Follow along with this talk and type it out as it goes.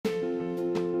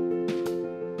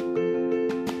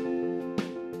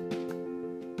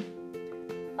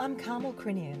I'm Carmel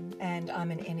Crinian and I'm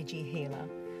an energy healer,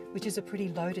 which is a pretty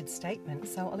loaded statement,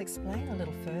 so I'll explain a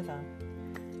little further.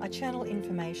 I channel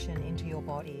information into your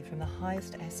body from the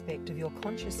highest aspect of your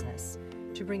consciousness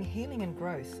to bring healing and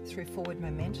growth through forward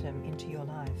momentum into your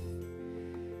life.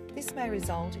 This may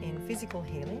result in physical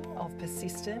healing of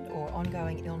persistent or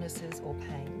ongoing illnesses or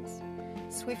pains,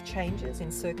 swift changes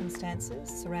in circumstances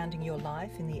surrounding your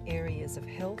life in the areas of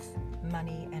health,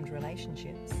 money and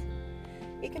relationships.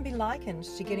 It can be likened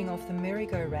to getting off the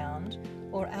merry-go-round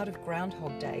or out of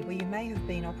Groundhog Day where you may have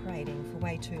been operating for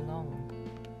way too long.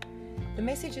 The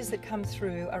messages that come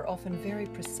through are often very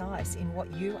precise in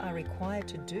what you are required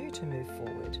to do to move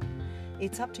forward.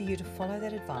 It's up to you to follow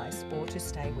that advice or to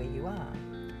stay where you are.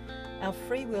 Our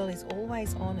free will is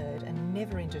always honoured and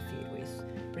never interfered with,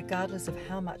 regardless of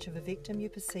how much of a victim you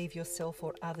perceive yourself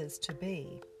or others to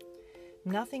be.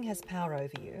 Nothing has power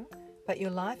over you, but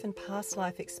your life and past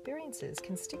life experiences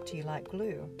can stick to you like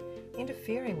glue,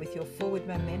 interfering with your forward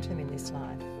momentum in this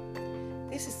life.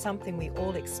 This is something we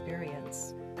all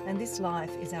experience, and this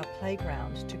life is our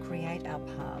playground to create our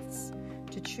paths,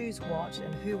 to choose what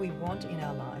and who we want in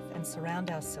our life and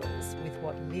surround ourselves with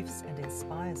what lifts and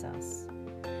inspires us.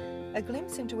 A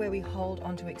glimpse into where we hold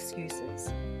onto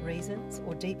excuses, reasons,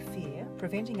 or deep fear,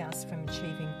 preventing us from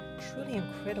achieving truly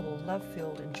incredible,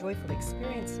 love-filled and joyful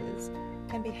experiences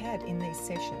can be had in these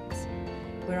sessions,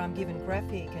 where I'm given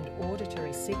graphic and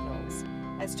auditory signals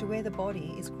as to where the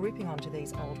body is grouping onto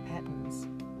these old patterns.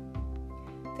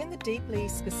 Then the deeply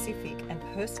specific and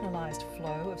personalised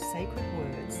flow of sacred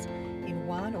words in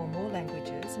one or more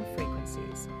languages and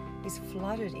frequencies is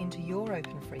flooded into your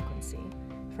open frequency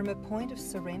from a point of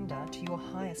surrender to your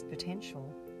highest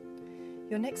potential.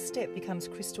 Your next step becomes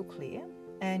crystal clear,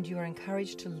 and you are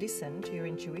encouraged to listen to your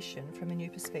intuition from a new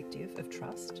perspective of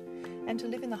trust and to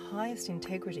live in the highest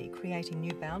integrity, creating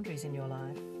new boundaries in your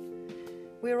life.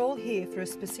 We're all here for a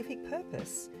specific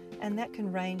purpose, and that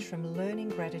can range from learning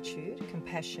gratitude,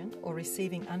 compassion, or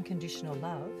receiving unconditional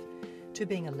love, to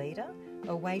being a leader,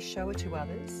 a way shower to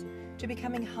others, to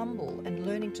becoming humble and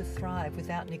learning to thrive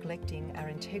without neglecting our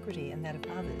integrity and that of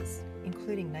others,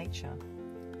 including nature.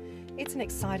 It's an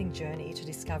exciting journey to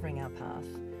discovering our path,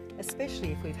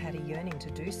 especially if we've had a yearning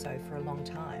to do so for a long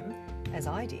time, as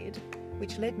I did,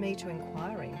 which led me to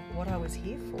inquiring what I was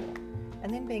here for,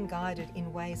 and then being guided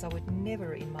in ways I would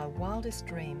never in my wildest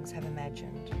dreams have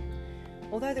imagined.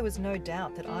 Although there was no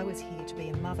doubt that I was here to be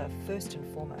a mother first and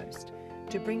foremost,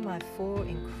 to bring my 4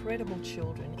 incredible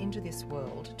children into this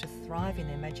world to thrive in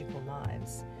their magical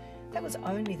lives, that was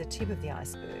only the tip of the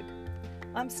iceberg.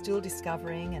 I'm still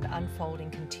discovering and unfolding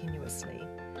continuously.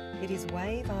 It is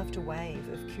wave after wave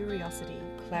of curiosity,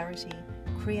 clarity,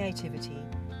 creativity,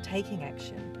 taking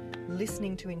action,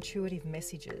 listening to intuitive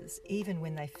messages even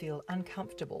when they feel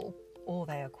uncomfortable or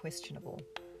they are questionable.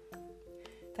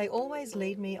 They always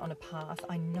lead me on a path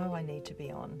I know I need to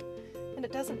be on, and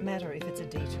it doesn't matter if it's a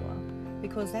detour,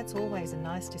 because that's always a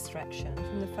nice distraction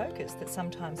from the focus that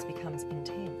sometimes becomes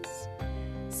intense.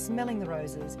 Smelling the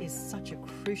roses is such a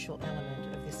crucial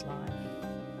element of this life.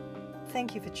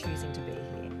 Thank you for choosing to be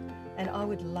here, and I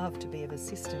would love to be of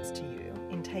assistance to you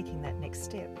in taking that next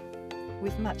step.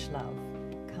 With much love,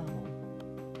 Carmel.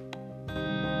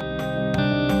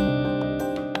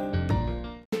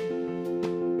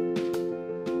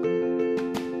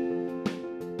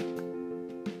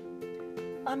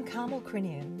 I'm Carmel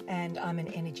Crinian and I'm an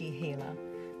energy healer,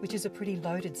 which is a pretty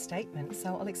loaded statement,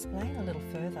 so I'll explain a little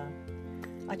further.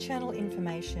 I channel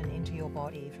information into your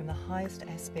body from the highest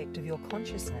aspect of your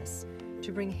consciousness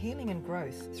to bring healing and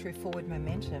growth through forward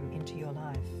momentum into your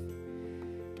life.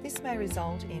 This may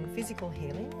result in physical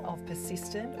healing of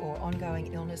persistent or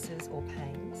ongoing illnesses or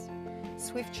pains,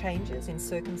 swift changes in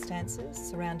circumstances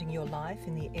surrounding your life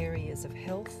in the areas of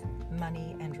health,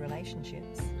 money and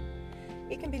relationships.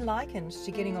 It can be likened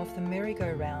to getting off the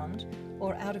merry-go-round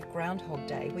or out of Groundhog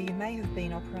Day where you may have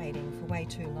been operating for way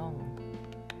too long.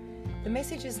 The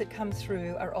messages that come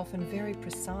through are often very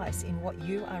precise in what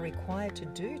you are required to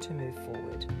do to move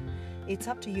forward. It's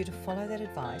up to you to follow that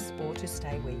advice or to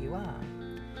stay where you are.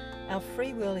 Our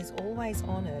free will is always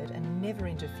honoured and never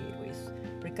interfered with,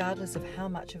 regardless of how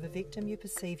much of a victim you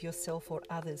perceive yourself or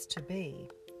others to be.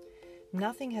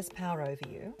 Nothing has power over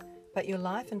you, but your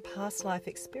life and past life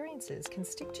experiences can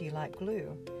stick to you like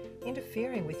glue,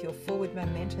 interfering with your forward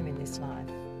momentum in this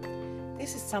life.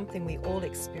 This is something we all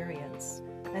experience,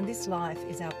 and this life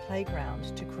is our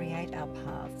playground to create our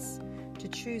paths, to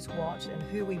choose what and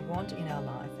who we want in our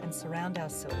life and surround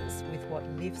ourselves with what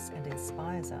lifts and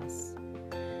inspires us.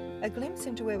 A glimpse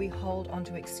into where we hold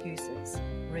onto excuses,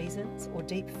 reasons, or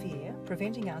deep fear,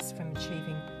 preventing us from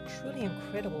achieving truly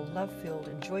incredible, love-filled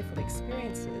and joyful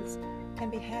experiences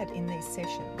can be had in these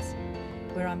sessions,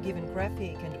 where I'm given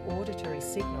graphic and auditory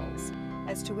signals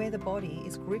as to where the body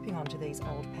is grouping onto these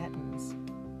old patterns.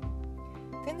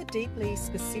 Then the deeply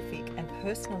specific and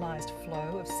personalised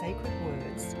flow of sacred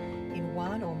words in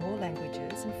one or more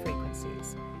languages and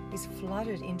frequencies is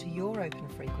flooded into your open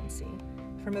frequency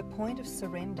from a point of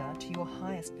surrender to your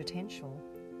highest potential.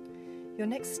 Your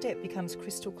next step becomes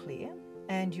crystal clear,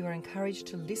 and you are encouraged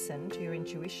to listen to your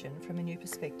intuition from a new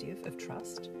perspective of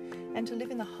trust and to live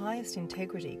in the highest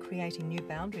integrity, creating new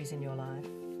boundaries in your life.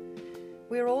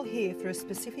 We're all here for a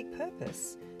specific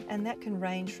purpose, and that can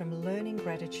range from learning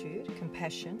gratitude,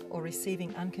 compassion, or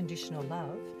receiving unconditional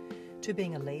love, to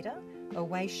being a leader, a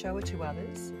way shower to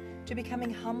others, to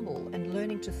becoming humble and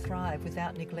learning to thrive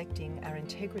without neglecting our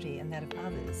integrity and that of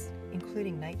others,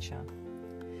 including nature.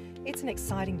 It's an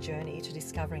exciting journey to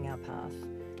discovering our path,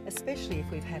 especially if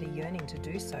we've had a yearning to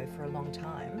do so for a long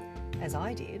time, as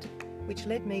I did, which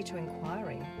led me to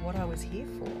inquiring what I was here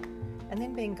for, and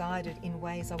then being guided in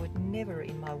ways I would never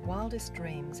in my wildest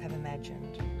dreams have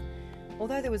imagined.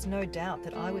 Although there was no doubt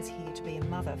that I was here to be a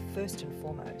mother first and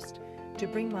foremost, to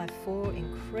bring my 4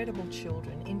 incredible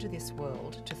children into this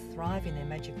world to thrive in their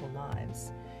magical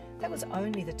lives, that was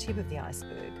only the tip of the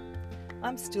iceberg.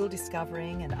 I'm still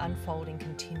discovering and unfolding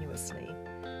continuously.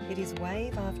 It is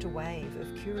wave after wave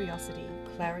of curiosity,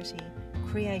 clarity,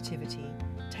 creativity,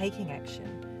 taking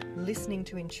action, listening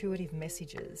to intuitive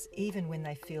messages even when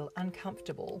they feel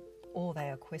uncomfortable or they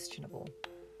are questionable.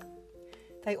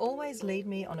 They always lead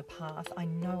me on a path I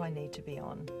know I need to be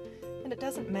on, and it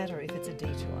doesn't matter if it's a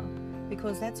detour,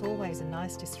 because that's always a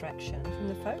nice distraction from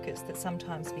the focus that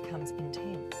sometimes becomes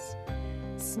intense.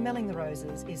 Smelling the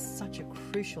roses is such a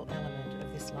crucial element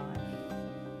of this life.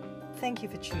 Thank you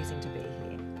for choosing to be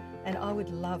here, and I would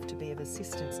love to be of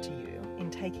assistance to you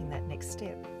in taking that next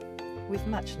step. With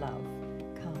much love.